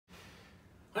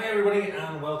Hi everybody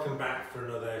and welcome back for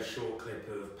another short clip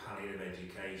of palliative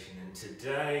education, and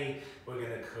today we're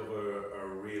going to cover a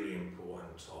really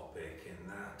important topic,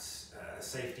 and that's a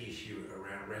safety issue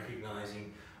around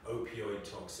recognising opioid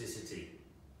toxicity.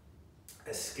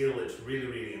 A skill that's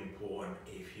really important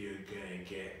if you're going to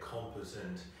get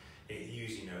competent at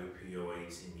using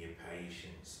opioids in your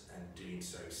patients and doing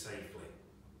so safely.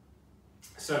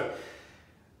 So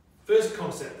first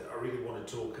concept that I really want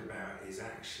to talk about is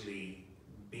actually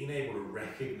being able to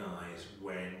recognize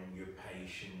when your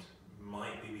patient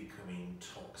might be becoming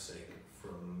toxic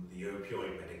from the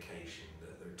opioid medication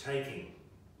that they're taking.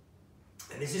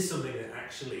 And this is something that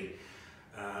actually,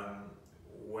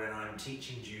 when I'm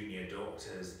teaching junior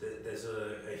doctors, there's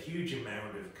a huge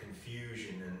amount of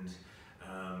confusion,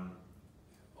 and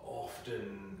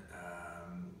often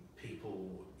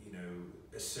people,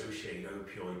 associate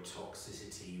opioid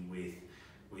toxicity with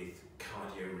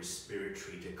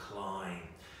cardiorespiratory decline,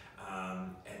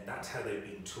 and that's how they've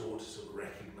been taught to sort of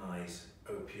recognize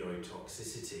opioid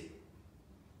toxicity.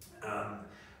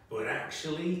 But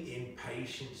actually, in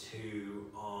patients who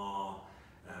are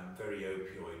very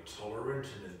opioid tolerant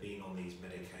and have been on these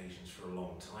medications for a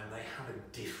long time, they have a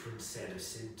different set of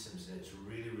symptoms, and it's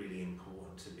really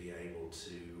important to be able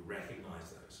to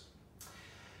recognize those.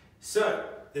 So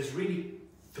there's really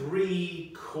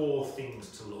three core things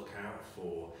to look out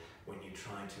for when you're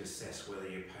trying to assess whether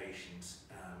your patient's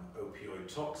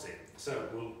opioid toxic. So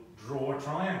we'll draw a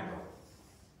triangle.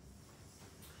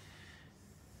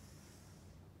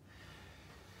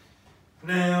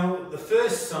 Now, the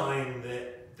first sign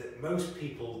that most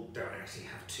people don't actually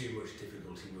have too much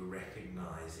difficulty with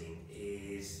recognizing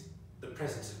is the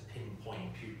presence of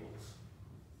pinpoint pupils.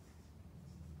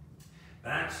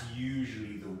 That's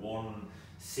usually the one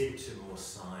symptom or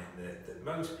sign that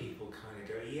most people kind of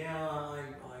go, yeah, I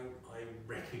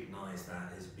recognize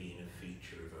that as being a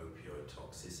feature of opioid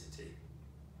toxicity.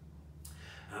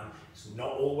 It's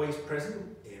not always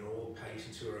present in all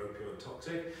patients who are opioid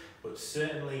toxic, but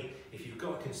certainly if you've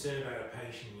got a concern about a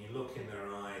patient and you look in their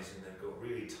eyes and they've got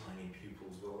really tiny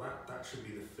pupils, well that should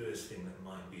be the first thing that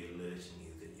might be alerting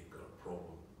you that you've got a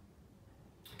problem.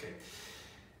 Okay.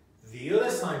 The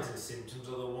other signs and symptoms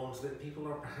are the ones that people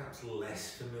are perhaps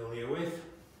less familiar with.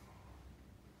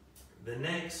 The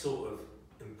next sort of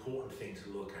important thing to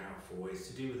look out for is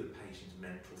to do with the patient's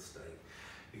mental state,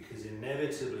 because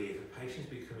inevitably if a patient's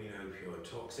becoming opioid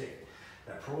toxic,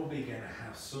 they're probably going to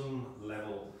have some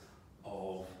level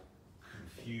of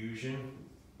confusion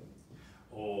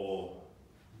or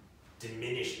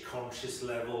diminished conscious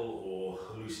level or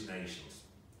hallucinations.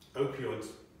 Opioids,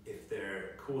 if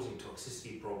they're causing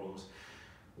toxicity problems,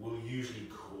 will usually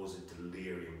cause a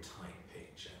delirium type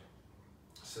picture.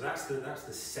 So that's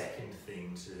the second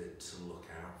thing to look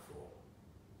out for.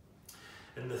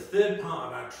 And the third part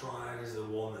of our triad is the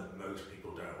one that most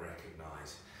people don't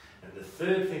recognize. And the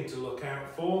third thing to look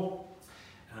out for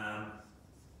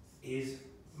is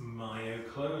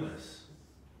myoclonus.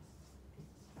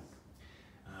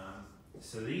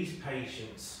 So these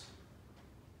patients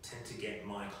tend to get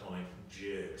myoclonic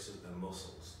jerks of the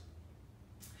muscles.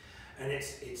 And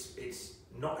it's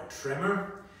not a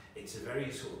tremor, it's a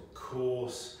very sort of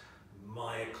coarse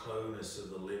myoclonus of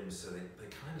the limbs, so they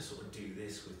kind of sort of do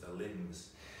this with the limbs.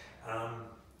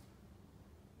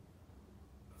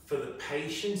 For the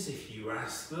patients, if you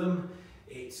ask them,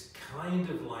 it's kind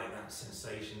of like that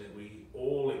sensation that we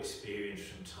all experience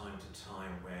from time to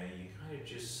time, where you kind of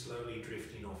just slowly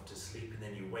drifting off to sleep and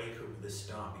then you wake up with a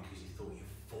start because you thought you've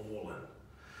fallen.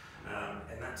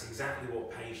 And that's exactly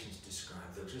what patients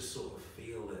describe. They'll just sort of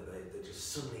feel that they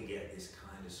just suddenly get this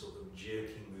kind of sort of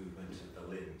jerking movement of the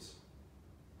limbs.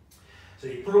 So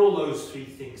you put all those three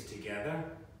things together: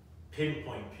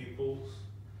 pinpoint pupils,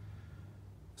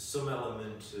 some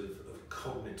element of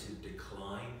cognitive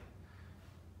decline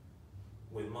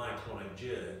with myoclonic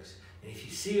jerks, and if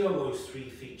you see all those three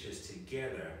features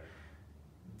together,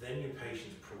 then your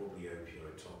patient's probably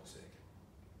opioid toxic.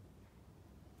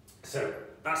 So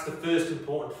that's the first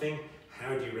important thing.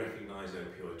 How do you recognize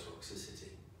opioid toxicity?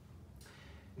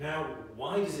 Now,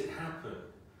 why does it happen?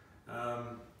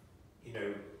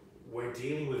 We're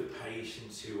dealing with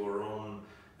patients who are on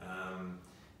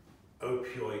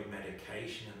opioid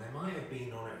medication, and they might have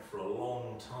been on it for a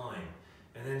long time,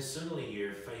 and then suddenly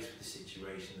you're faced with the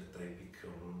situation that they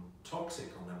become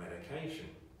toxic on their medication.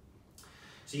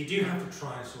 So you do have to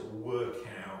try and sort of work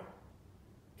out,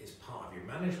 as part of your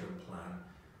management plan,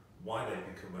 why they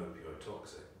become opioid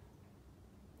toxic.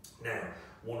 Now,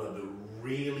 one of the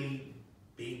really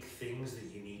big things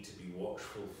that you need to be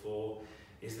watchful for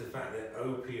is the fact that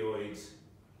opioids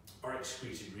are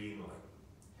excreted renally.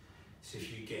 So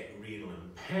if you get renal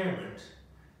impairment,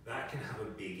 that can have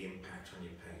a big impact on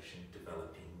your patient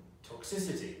developing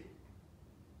toxicity.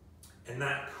 And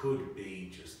that could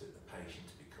be just that the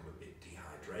patient's become a bit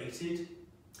dehydrated.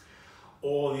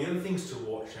 Or the other things to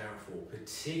watch out for,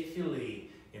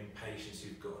 particularly in patients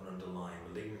who've got an underlying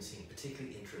malignancy, and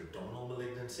particularly intra-abdominal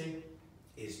malignancy,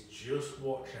 is just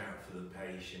watch out for the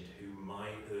patient who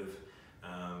might have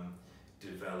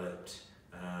developed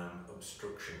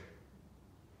obstruction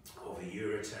of a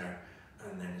ureter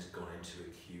and then has gone into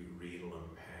acute renal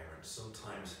impairment.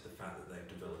 Sometimes the fact that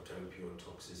they've developed opioid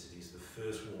toxicity is the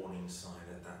first warning sign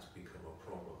that that's become a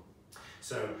problem.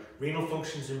 So renal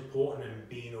function is important, and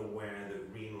being aware that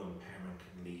renal impairment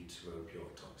can lead to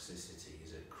opioid toxicity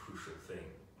is a crucial thing.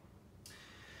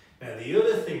 Now, the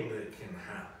other thing that can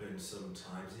happen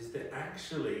sometimes is that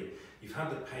actually you've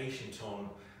had the patient on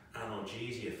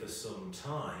analgesia for some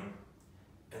time,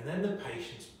 and then the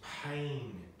patient's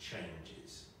pain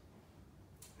changes.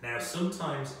 Now,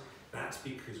 sometimes that's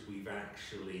because we've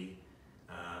actually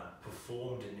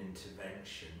performed an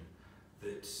intervention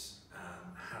that's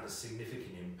had a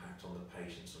significant impact on the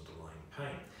patient's underlying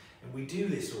pain. And we do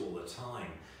this all the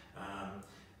time,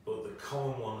 but the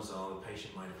common ones are the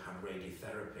patient might have had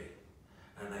radiotherapy,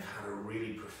 and they've had a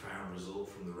really profound result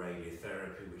from the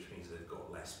radiotherapy, which means they've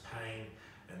got less pain,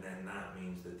 and then that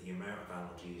means that the amount of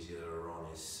analgesia they're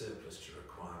on is surplus to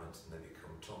requirements and they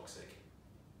become toxic.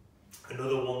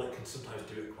 Another one that can sometimes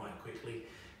do it quite quickly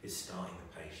is starting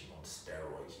the patient on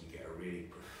steroids. You get a really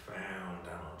profound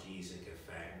analgesic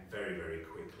effect very, very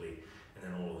quickly, and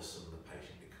then all of a sudden the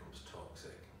patient becomes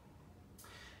toxic.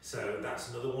 So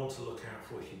that's another one to look out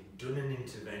for. If you've done an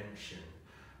intervention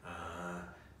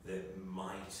that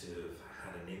might have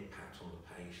had an impact on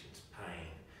the patient's pain,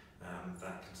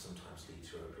 that can sometimes lead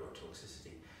to opioid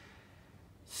toxicity.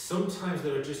 Sometimes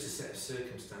there are just a set of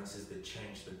circumstances that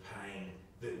change the pain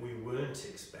that we weren't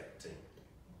expecting.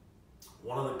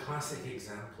 One of the classic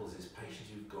examples is patients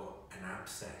who've got an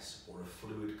abscess or a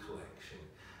fluid collection.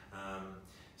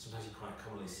 Sometimes you quite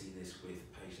commonly see this with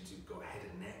patients who've got head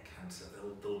and neck cancer.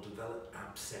 They'll develop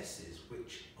abscesses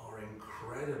which are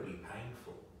incredibly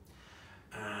painful.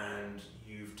 And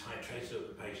you've titrated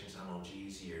up the patient's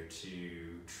analgesia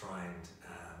to try and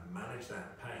manage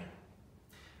that pain.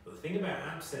 But the thing about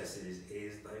abscesses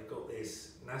is they've got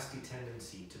this nasty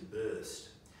tendency to burst.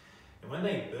 And when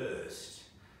they burst,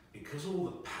 because all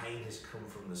the pain has come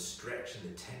from the stretch and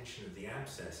the tension of the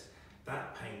abscess,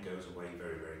 that pain goes away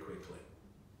very, very quickly.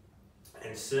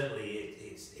 And certainly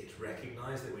it's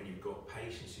recognised that when you've got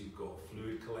patients who've got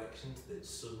fluid collections that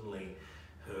suddenly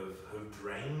have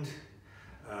drained,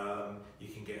 you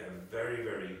can get a very,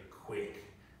 very quick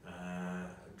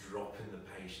drop in the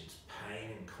patient's pain,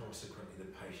 and consequently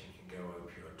the patient can go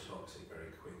opioid toxic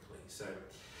very quickly. So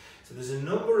there's a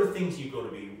number of things you've got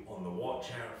to be on the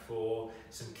watch out for,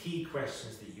 some key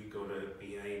questions that you've got to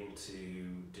be able to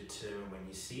determine when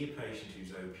you see a patient who's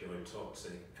opioid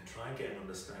toxic, and try and get an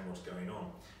understanding what's going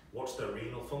on. What's their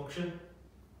renal function,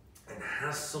 and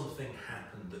has something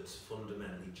happened that's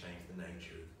fundamentally changed the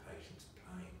nature of the patient's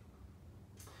pain?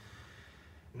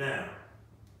 Now,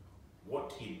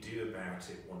 what do you do about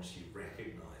it once you've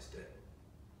recognised it?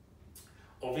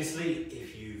 Obviously,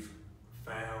 if you've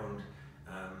found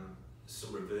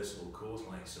some reversible cause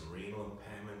like some renal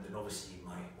impairment, then obviously you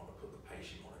might want to put the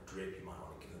patient on a drip, you might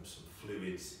want to give them some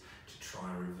fluids to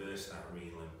try and reverse that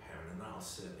renal impairment, and that'll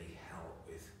certainly help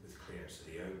with clearance of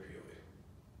the opioid.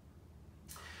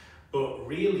 But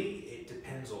really, it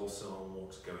depends also on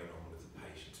what's going on with the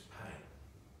patient's pain.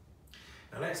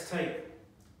 Now let's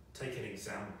take an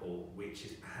example which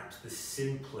is perhaps the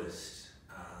simplest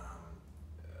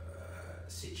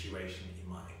situation that you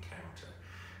might encounter,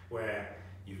 where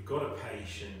you've got a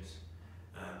patient,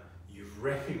 you've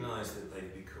recognised that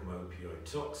they've become opioid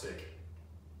toxic,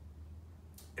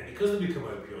 and because they've become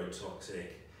opioid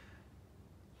toxic,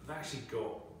 they've actually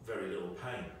got very little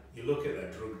pain. You look at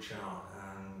their drug chart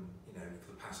and, you know,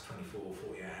 for the past 24 or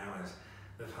 48 hours,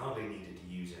 they've hardly needed to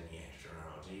use any extra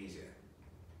analgesia.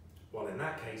 Well, in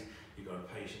that case, you've got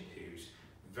a patient who's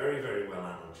very, very well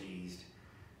analgesed,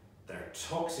 they're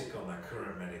toxic on their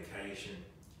current medication.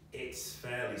 It's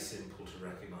fairly simple to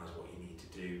recognise what you need to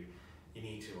do. You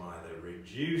need to either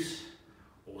reduce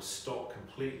or stop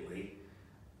completely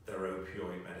their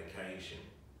opioid medication.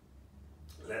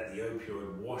 Let the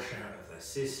opioid wash out of their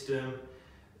system,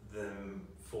 then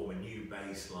form a new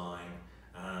baseline,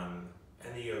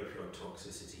 and the opioid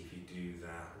toxicity, if you do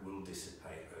that, will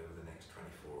dissipate over the next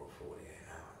 24 or 48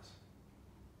 hours.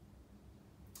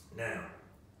 Now,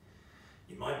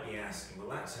 you might be asking, well,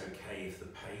 that's okay if the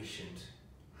patient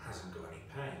hasn't got any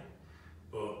pain,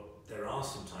 but there are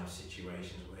sometimes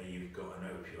situations where you've got an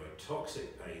opioid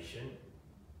toxic patient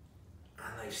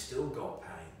and they've still got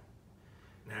pain.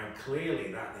 Now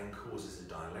clearly that then causes a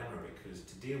dilemma, because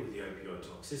to deal with the opioid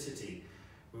toxicity,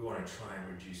 we want to try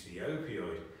and reduce the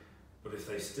opioid, but if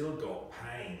they've still got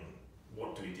pain,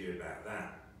 what do we do about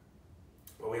that?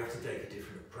 Well, we have to take a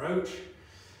different approach,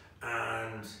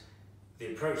 and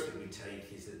the approach that we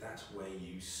take is that's where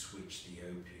you switch the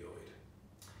opioid.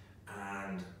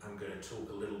 And I'm going to talk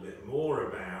a little bit more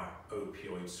about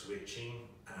opioid switching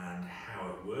and how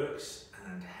it works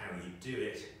and how you do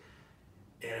it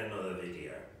in another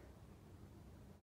video.